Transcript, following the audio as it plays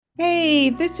Hey,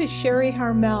 this is Sherry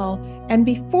Harmel, and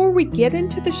before we get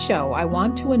into the show, I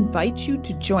want to invite you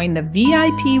to join the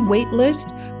VIP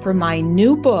waitlist for my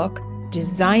new book,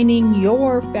 Designing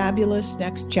Your Fabulous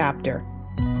Next Chapter.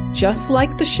 Just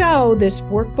like the show, this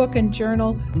workbook and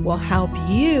journal will help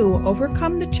you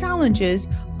overcome the challenges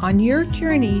on your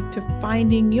journey to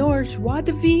finding your joie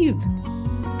de vivre.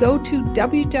 Go to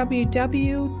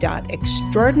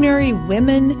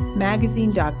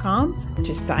www.extraordinarywomenmagazine.com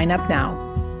to sign up now.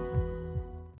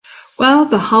 Well,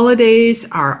 the holidays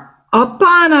are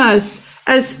upon us.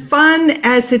 As fun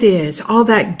as it is, all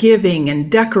that giving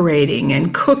and decorating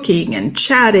and cooking and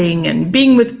chatting and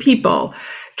being with people,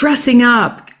 dressing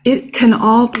up, it can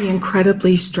all be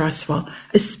incredibly stressful,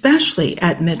 especially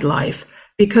at midlife,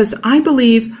 because I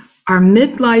believe our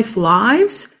midlife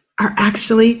lives are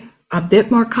actually a bit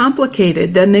more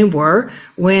complicated than they were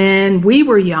when we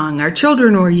were young, our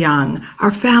children were young,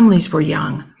 our families were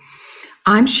young.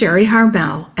 I'm Sherry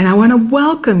Harmel, and I want to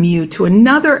welcome you to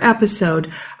another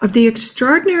episode of the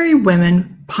Extraordinary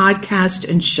Women podcast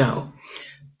and show.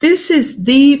 This is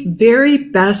the very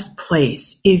best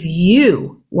place if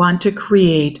you want to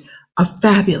create a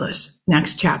fabulous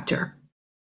next chapter.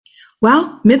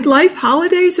 Well, midlife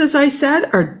holidays, as I said,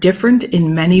 are different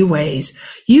in many ways.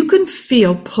 You can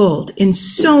feel pulled in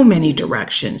so many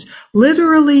directions,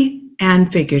 literally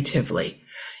and figuratively.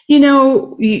 You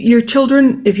know, your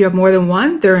children, if you have more than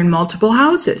one, they're in multiple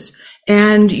houses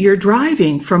and you're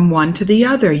driving from one to the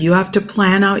other. You have to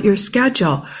plan out your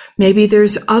schedule. Maybe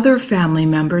there's other family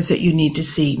members that you need to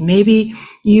see. Maybe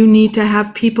you need to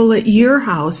have people at your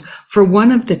house for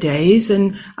one of the days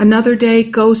and another day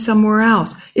go somewhere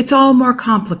else. It's all more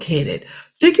complicated.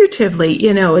 Figuratively,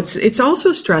 you know, it's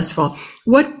also stressful.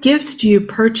 What gifts do you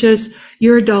purchase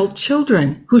your adult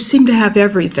children who seem to have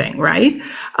everything, right?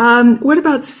 What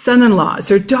about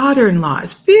son-in-laws or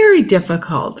daughter-in-laws? Very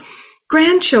difficult.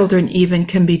 Grandchildren even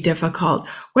can be difficult.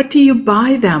 What do you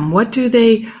buy them? What do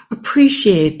they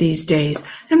appreciate these days?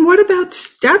 And what about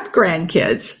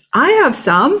step-grandkids? I have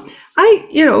some.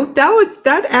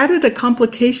 That added a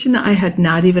complication I had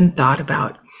not even thought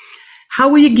about. How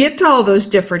will you get to all those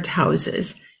different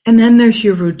houses? And then there's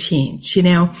your routines. You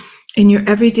know, in your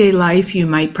everyday life, you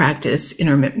might practice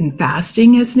intermittent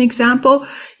fasting as an example.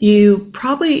 You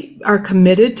probably are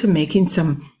committed to making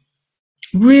some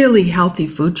really healthy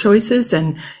food choices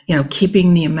and, you know,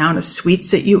 keeping the amount of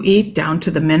sweets that you eat down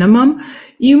to the minimum.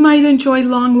 You might enjoy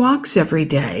long walks every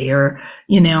day or,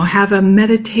 you know, have a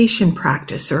meditation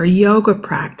practice or a yoga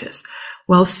practice.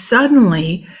 Well,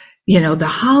 suddenly, you know, the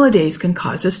holidays can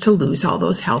cause us to lose all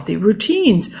those healthy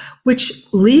routines, which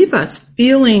leave us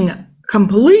feeling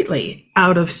completely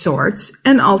out of sorts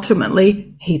and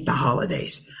ultimately hate the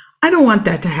holidays. I don't want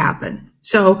that to happen.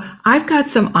 So I've got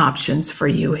some options for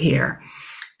you here.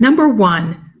 Number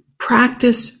one,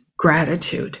 practice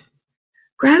gratitude.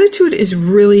 Gratitude is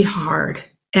really hard,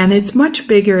 and it's much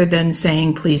bigger than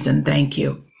saying please and thank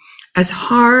you. As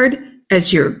hard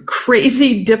as your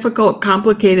crazy, difficult,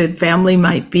 complicated family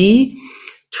might be,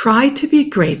 try to be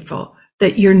grateful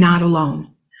that you're not alone.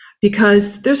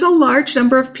 Because there's a large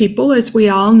number of people, as we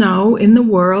all know, in the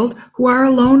world who are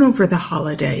alone over the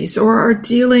holidays or are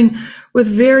dealing with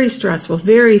very stressful,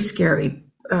 very scary,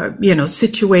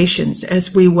 situations,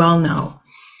 as we well know.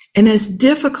 And as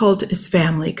difficult as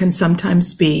family can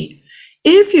sometimes be,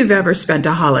 if you've ever spent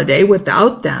a holiday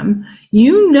without them,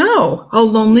 you know how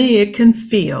lonely it can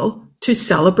feel to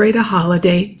celebrate a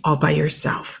holiday all by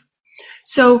yourself.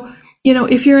 So, you know,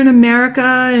 if you're in America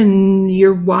and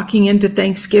you're walking into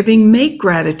Thanksgiving, make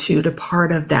gratitude a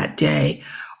part of that day.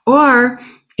 Or,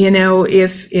 you know,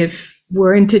 if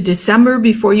we're into December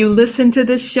before you listen to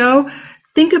this show,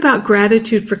 think about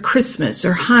gratitude for Christmas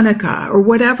or Hanukkah or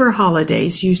whatever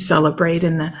holidays you celebrate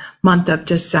in the month of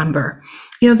December.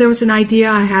 You know, there was an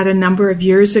idea I had a number of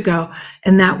years ago,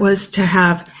 and that was to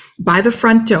have by the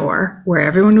front door, where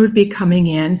everyone would be coming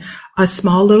in, a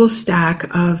small little stack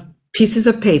of pieces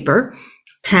of paper,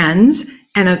 pens,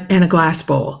 and a glass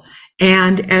bowl.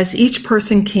 And as each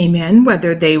person came in,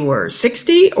 whether they were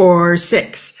 60 or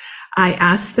 6, I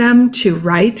asked them to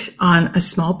write on a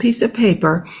small piece of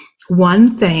paper one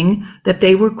thing that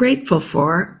they were grateful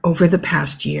for over the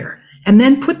past year, and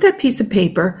then put that piece of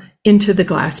paper into the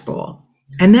glass bowl.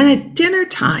 And then at dinner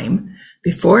time,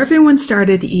 before everyone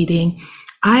started eating,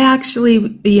 I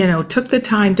actually, took the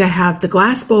time to have the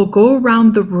glass bowl go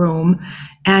around the room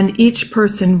and each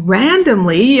person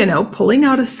randomly, pulling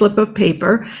out a slip of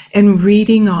paper and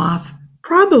reading off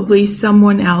probably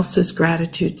someone else's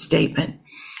gratitude statement.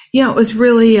 It was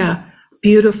really a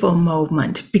beautiful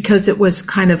moment because it was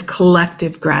kind of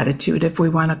collective gratitude, if we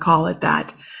want to call it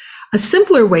that. A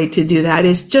simpler way to do that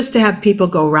is just to have people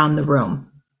go around the room,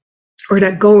 or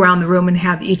to go around the room and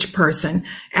have each person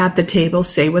at the table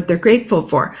say what they're grateful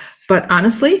for. But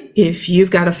honestly, if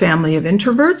you've got a family of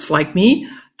introverts like me,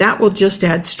 that will just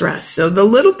add stress. So the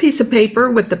little piece of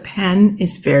paper with the pen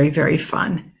is very, very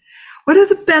fun. What are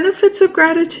the benefits of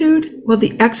gratitude? Well,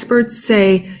 the experts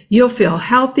say you'll feel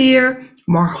healthier,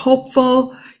 more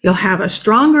hopeful. You'll have a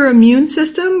stronger immune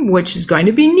system, which is going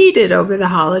to be needed over the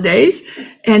holidays,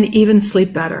 and even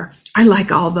sleep better. I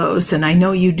like all those, and I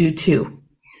know you do too.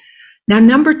 Now,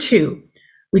 number 2,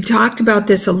 we talked about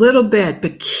this a little bit,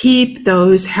 but keep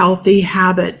those healthy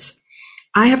habits.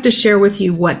 I have to share with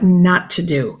you what not to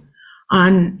do.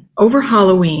 Over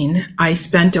Halloween, I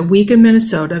spent a week in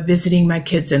Minnesota visiting my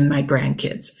kids and my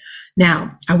grandkids.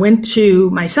 Now, I went to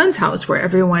my son's house where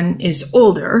everyone is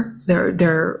older.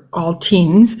 They're all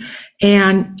teens.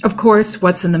 And of course,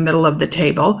 what's in the middle of the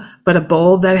table but a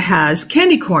bowl that has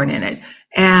candy corn in it.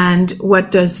 And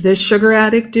what does this sugar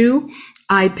addict do?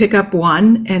 I pick up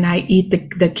one and I eat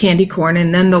the candy corn,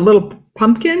 and then the little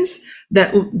pumpkins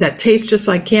that taste just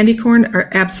like candy corn are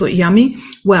absolutely yummy.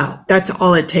 Well, that's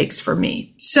all it takes for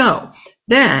me. So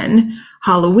then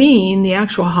Halloween, the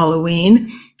actual Halloween,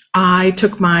 I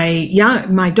took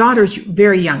my daughter's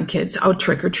very young kids out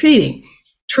trick-or-treating.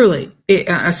 Truly,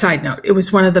 a side note, it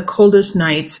was one of the coldest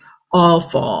nights all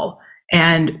fall,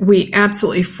 and we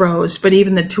absolutely froze, but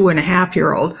even the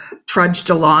 2.5-year-old trudged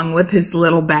along with his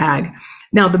little bag.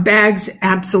 Now, the bags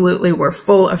absolutely were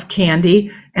full of candy,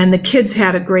 and the kids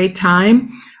had a great time.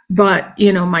 But,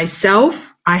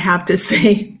 myself, I have to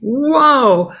say,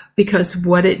 whoa, because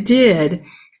what it did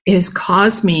is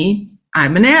cause me,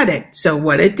 I'm an addict. So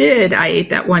what it did, I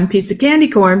ate that one piece of candy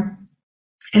corn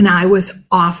and I was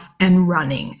off and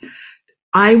running.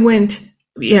 I went,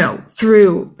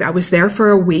 I was there for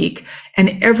a week,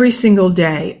 and every single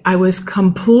day I was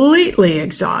completely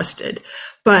exhausted.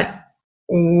 But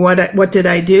what did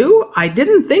I do? I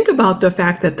didn't think about the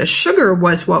fact that the sugar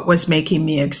was what was making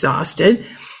me exhausted.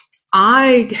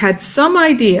 I had some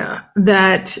idea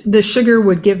that the sugar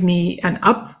would give me an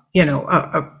up,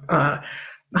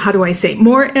 how do I say,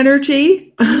 more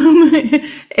energy.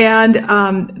 And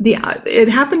it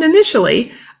happened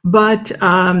initially, but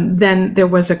then there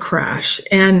was a crash.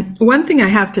 And one thing I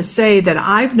have to say that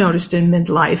I've noticed in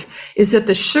midlife is that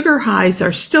the sugar highs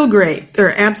are still great.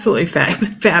 They're absolutely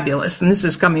fabulous. And this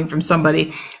is coming from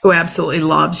somebody who absolutely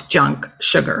loves junk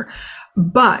sugar.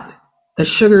 But the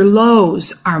sugar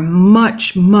lows are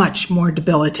much, much more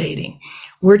debilitating.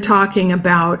 We're talking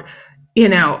about,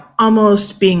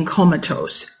 almost being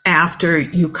comatose after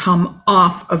you come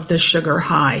off of the sugar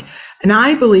high. And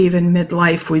I believe in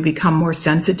midlife, we become more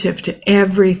sensitive to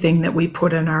everything that we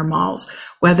put in our mouths,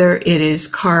 whether it is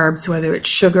carbs, whether it's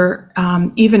sugar,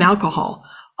 even alcohol.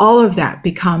 All of that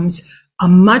becomes a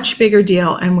much bigger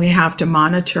deal, and we have to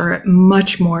monitor it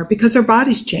much more because our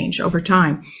bodies change over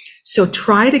time. So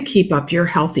try to keep up your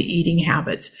healthy eating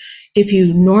habits. If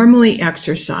you normally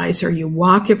exercise or you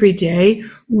walk every day,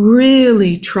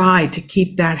 really try to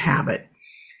keep that habit.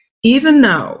 Even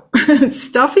though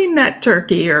stuffing that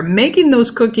turkey or making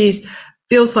those cookies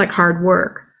feels like hard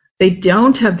work, they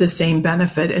don't have the same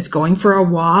benefit as going for a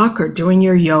walk or doing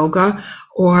your yoga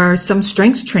or some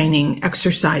strength training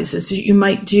exercises that you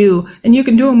might do. And you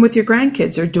can do them with your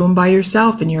grandkids or do them by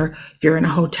yourself. And if you're in a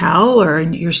hotel or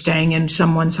you're staying in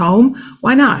someone's home,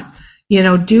 why not?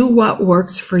 Do what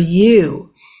works for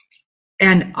you.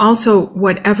 And also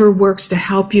whatever works to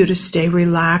help you to stay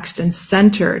relaxed and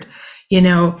centered.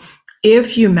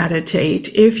 If you meditate,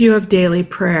 if you have daily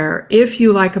prayer, if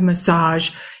you like a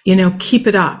massage, keep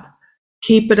it up.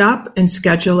 Keep it up and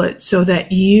schedule it so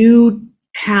that you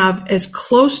have as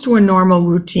close to a normal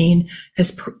routine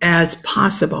as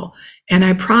possible. And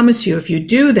I promise you, if you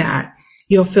do that,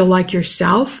 you'll feel like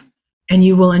yourself and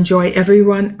you will enjoy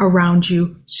everyone around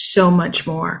you so much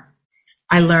more.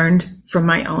 I learned from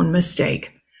my own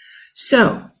mistake.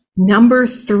 So, number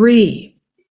 3,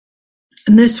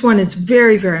 and this one is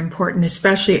very, very important,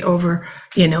 especially over,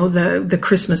 the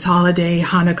Christmas holiday,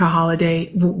 Hanukkah holiday,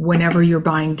 whenever you're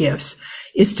buying gifts,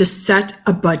 is to set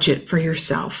a budget for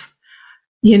yourself.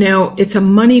 It's a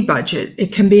money budget.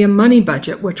 It can be a money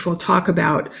budget, which we'll talk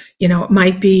about. It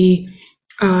might be,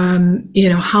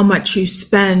 how much you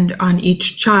spend on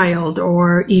each child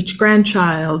or each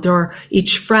grandchild or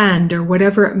each friend or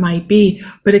whatever it might be.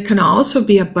 But it can also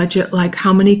be a budget like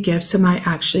how many gifts am I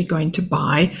actually going to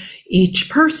buy each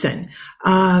person?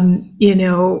 How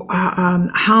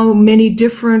many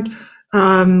different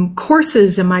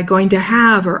courses am I going to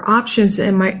have, or options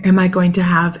am I going to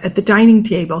have at the dining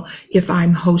table if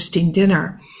I'm hosting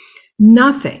dinner?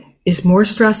 Nothing is more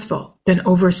stressful than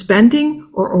overspending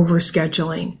or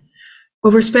overscheduling.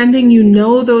 Overspending, you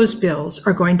know those bills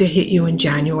are going to hit you in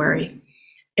January.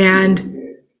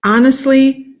 And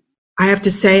honestly, I have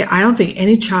to say, I don't think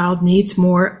any child needs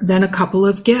more than a couple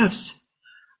of gifts.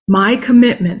 My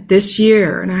commitment this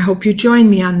year, and I hope you join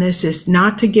me on this, is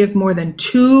not to give more than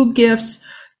 2 gifts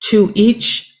to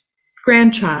each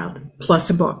grandchild plus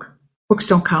a book. Books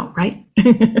don't count, right?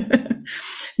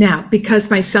 Now,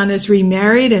 because my son is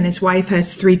remarried and his wife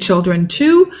has 3 children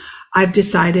too, I've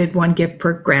decided 1 gift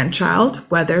per grandchild,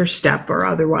 whether step or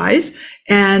otherwise.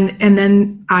 And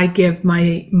then I give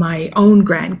my own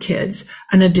grandkids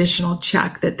an additional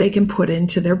check that they can put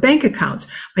into their bank accounts.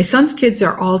 My son's kids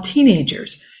are all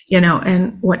teenagers,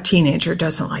 and what teenager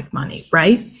doesn't like money,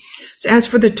 right? So as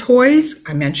for the toys,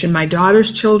 I mentioned my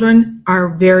daughter's children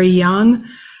are very young.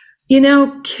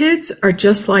 Kids are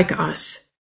just like us.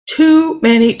 Too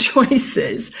many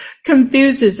choices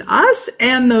confuses us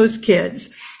and those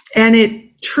kids. And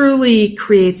it truly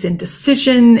creates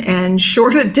indecision and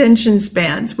short attention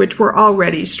spans, which we're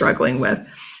already struggling with.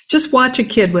 Just watch a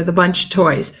kid with a bunch of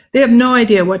toys. They have no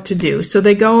idea what to do. So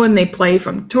they go and they play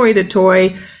from toy to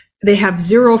toy. They have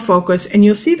zero focus, and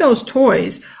you'll see those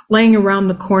toys laying around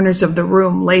the corners of the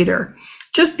room later,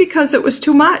 just because it was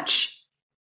too much.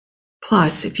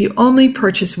 Plus, if you only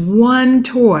purchase 1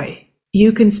 toy,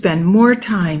 you can spend more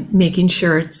time making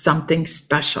sure it's something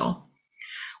special.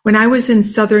 When I was in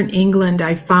southern England,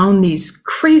 I found these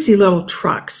crazy little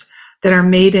trucks that are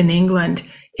made in England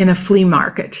in a flea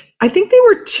market. I think they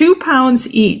were £2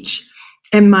 each.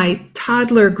 And my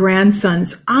toddler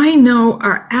grandsons, I know,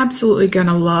 are absolutely going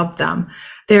to love them.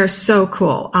 They're so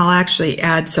cool. I'll actually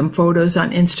add some photos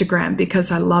on Instagram because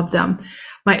I love them.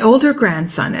 My older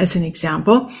grandson, as an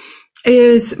example,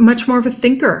 is much more of a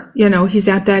thinker. He's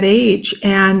at that age.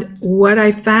 And what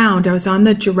I found, I was on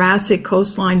the Jurassic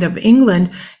coastline of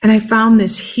England, and I found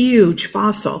this huge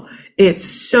fossil. It's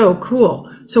so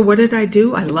cool. So what did I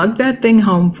do? I lugged that thing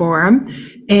home for him,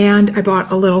 and I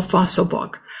bought a little fossil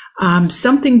book.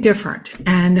 Something different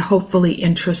and hopefully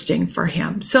interesting for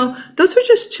him. So those are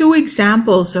just 2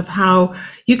 examples of how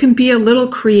you can be a little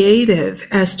creative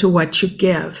as to what you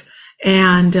give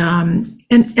and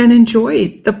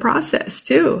enjoy the process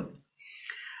too.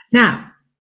 Now,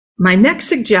 my next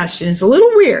suggestion is a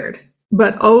little weird,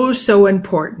 but oh so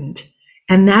important.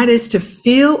 And that is to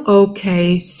feel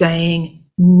okay saying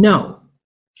no.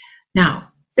 Now,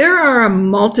 there are a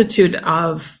multitude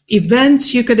of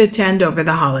events you could attend over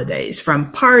the holidays,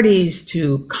 from parties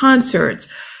to concerts.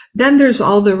 Then there's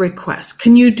all the requests.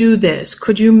 Can you do this?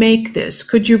 Could you make this?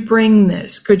 Could you bring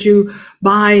this? Could you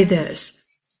buy this?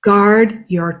 Guard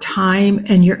your time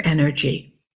and your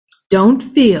energy. Don't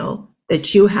feel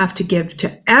that you have to give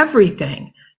to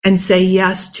everything and say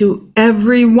yes to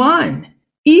everyone,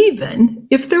 even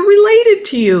if they're related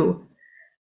to you.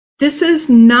 This is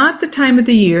not the time of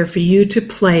the year for you to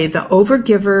play the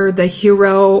overgiver, the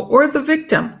hero, or the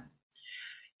victim.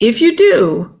 If you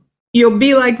do, you'll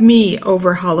be like me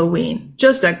over Halloween,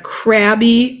 just a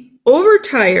crabby,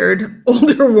 overtired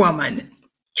older woman.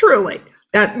 Truly,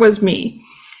 that was me.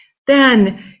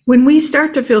 Then, when we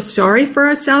start to feel sorry for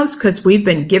ourselves because we've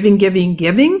been giving,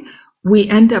 we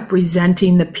end up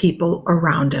resenting the people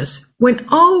around us, when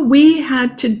all we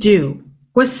had to do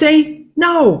was say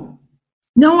no.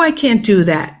 No, I can't do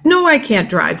that. No, I can't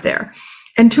drive there.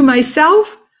 And to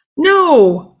myself,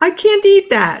 no, I can't eat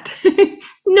that.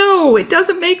 No, it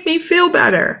doesn't make me feel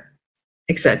better,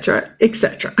 etc.,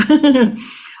 etc.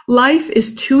 Life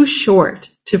is too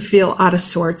short to feel out of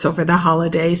sorts over the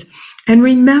holidays. And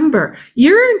remember,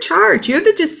 you're in charge. You're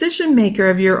the decision maker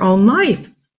of your own life.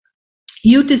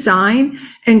 You design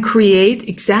and create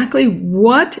exactly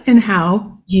what and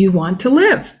how you want to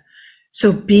live.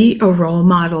 So be a role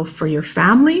model for your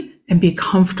family and be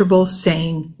comfortable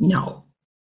saying no.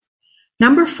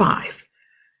 Number 5,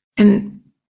 and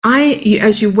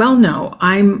as you well know,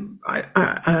 I'm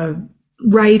a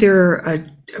writer,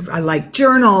 I like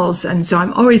journals, and so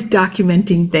I'm always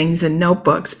documenting things in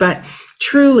notebooks, but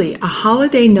truly a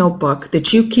holiday notebook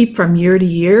that you keep from year to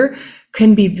year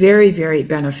can be very, very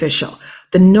beneficial.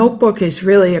 The notebook is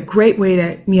really a great way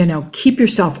to, keep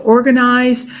yourself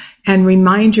organized and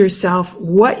remind yourself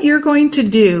what you're going to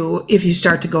do if you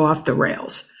start to go off the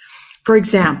rails. For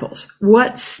example,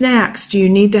 what snacks do you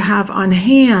need to have on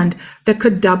hand that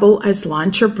could double as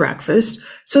lunch or breakfast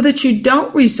so that you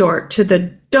don't resort to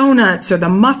the donuts or the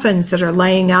muffins that are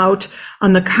laying out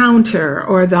on the counter,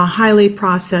 or the highly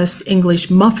processed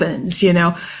English muffins,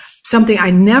 something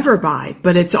I never buy,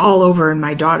 but it's all over in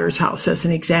my daughter's house as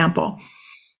an example.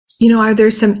 Are there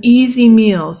some easy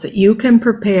meals that you can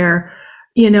prepare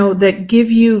that give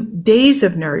you days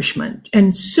of nourishment.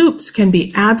 And soups can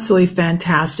be absolutely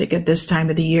fantastic at this time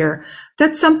of the year.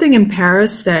 That's something in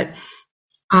Paris that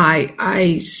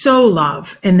I so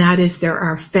love, and that is there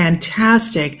are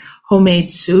fantastic homemade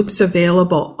soups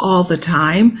available all the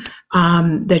time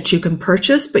that you can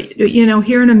purchase. But,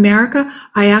 here in America,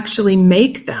 I actually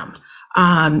make them.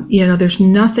 There's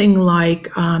nothing like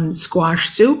squash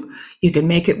soup. You can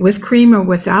make it with cream or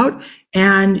without,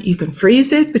 and you can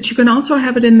freeze it, but you can also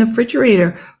have it in the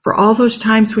refrigerator for all those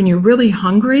times when you're really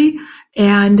hungry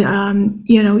and,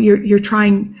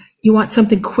 you want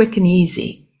something quick and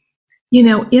easy.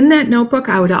 In that notebook,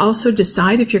 I would also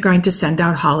decide if you're going to send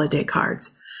out holiday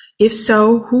cards. If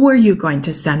so, who are you going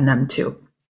to send them to?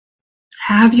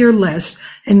 Have your list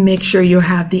and make sure you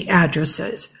have the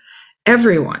addresses.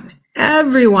 Everyone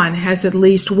has at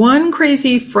least one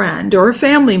crazy friend or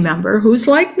family member who's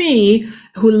like me,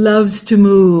 who loves to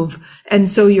move. And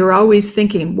so you're always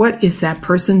thinking, what is that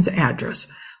person's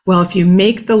address? Well, if you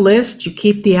make the list, you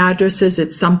keep the addresses,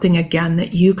 it's something, again,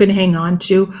 that you can hang on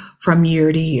to from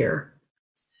year to year.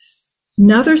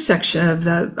 Another section of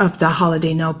the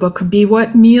holiday notebook could be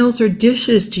what meals or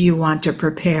dishes do you want to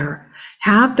prepare?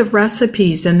 Have the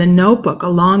recipes in the notebook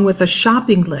along with a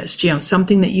shopping list,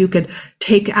 something that you could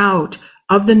take out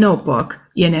of the notebook,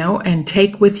 and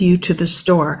take with you to the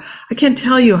store. I can't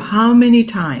tell you how many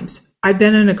times I've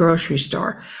been in a grocery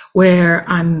store where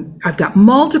I've got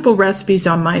multiple recipes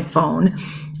on my phone.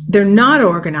 They're not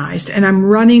organized, and I'm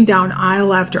running down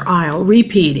aisle after aisle,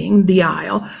 repeating the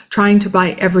aisle, trying to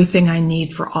buy everything I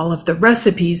need for all of the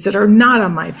recipes that are not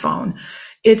on my phone.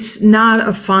 It's not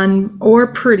a fun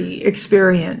or pretty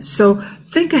experience. So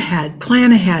think ahead,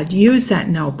 plan ahead, use that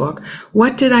notebook.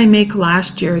 What did I make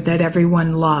last year that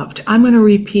everyone loved? I'm going to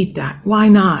repeat that. Why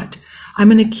not? I'm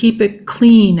going to keep it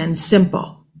clean and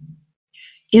simple.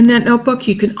 In that notebook,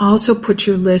 you can also put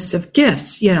your list of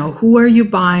gifts. Who are you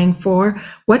buying for?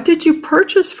 What did you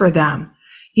purchase for them?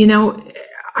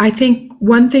 I think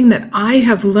one thing that I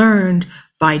have learned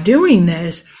by doing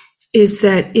this is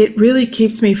that it really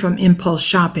keeps me from impulse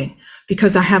shopping,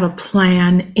 because I have a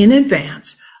plan in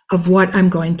advance of what I'm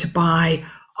going to buy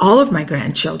all of my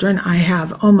grandchildren. I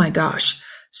have,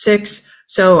 6.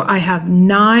 So I have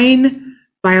 9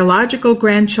 biological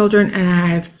grandchildren, and I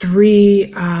have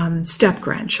 3 step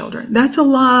grandchildren. That's a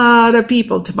lot of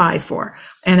people to buy for.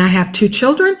 And I have 2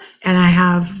 children, and I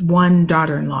have 1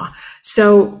 daughter-in-law.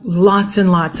 So lots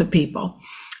and lots of people.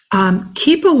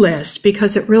 Keep a list,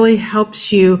 because it really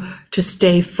helps you to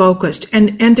stay focused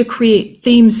and to create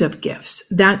themes of gifts.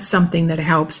 That's something that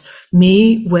helps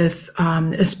me with,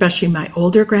 especially my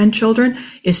older grandchildren,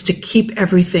 is to keep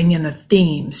everything in a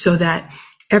theme so that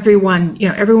everyone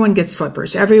gets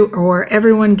slippers,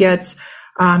 everyone gets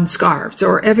scarves,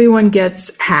 or everyone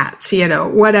gets hats,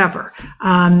 whatever.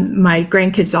 My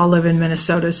grandkids all live in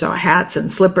Minnesota, so hats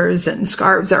and slippers and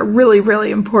scarves are really,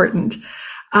 really important.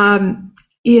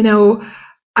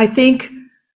 I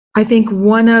think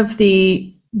one of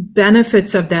the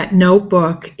benefits of that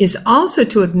notebook is also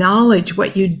to acknowledge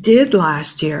what you did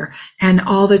last year and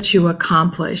all that you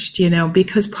accomplished,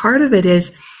 because part of it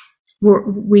is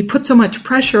we put so much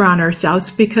pressure on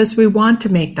ourselves because we want to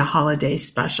make the holidays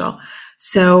special.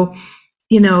 So,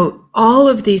 all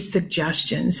of these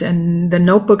suggestions, and the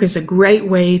notebook is a great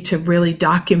way to really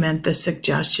document the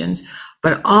suggestions,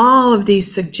 but all of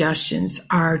these suggestions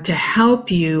are to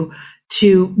help you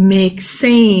to make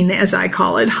sane, as I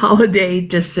call it, holiday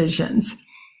decisions.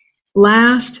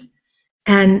 Last,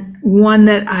 and one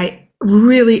that I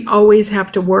really always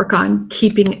have to work on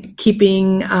keeping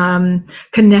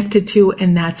connected to,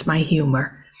 and that's my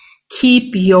humor.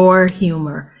 Keep your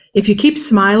humor. If you keep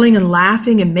smiling and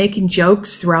laughing and making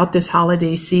jokes throughout this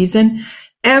holiday season,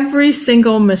 every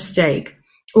single mistake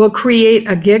will create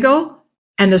a giggle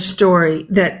and a story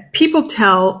that people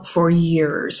tell for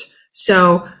years.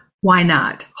 So why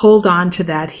not hold on to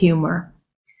that humor?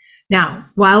 Now,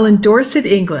 while in Dorset,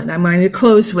 England, I'm going to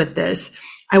close with this.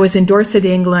 I was in Dorset,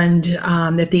 England,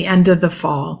 at the end of the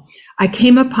fall. I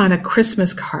came upon a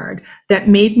Christmas card that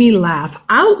made me laugh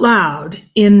out loud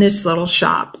in this little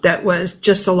shop that was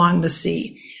just along the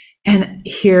sea. And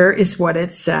here is what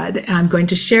it said. I'm going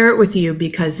to share it with you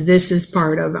because this is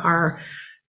part of our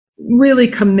really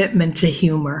commitment to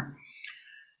humor.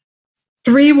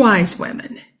 3 wise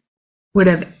women would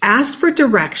have asked for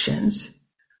directions,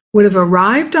 would have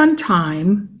arrived on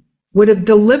time, would have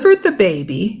delivered the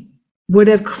baby, would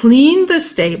have cleaned the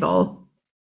stable,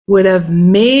 would have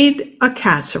made a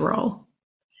casserole,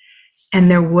 and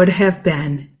there would have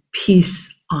been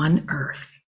peace on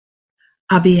earth.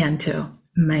 A bientôt,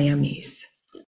 mes amis.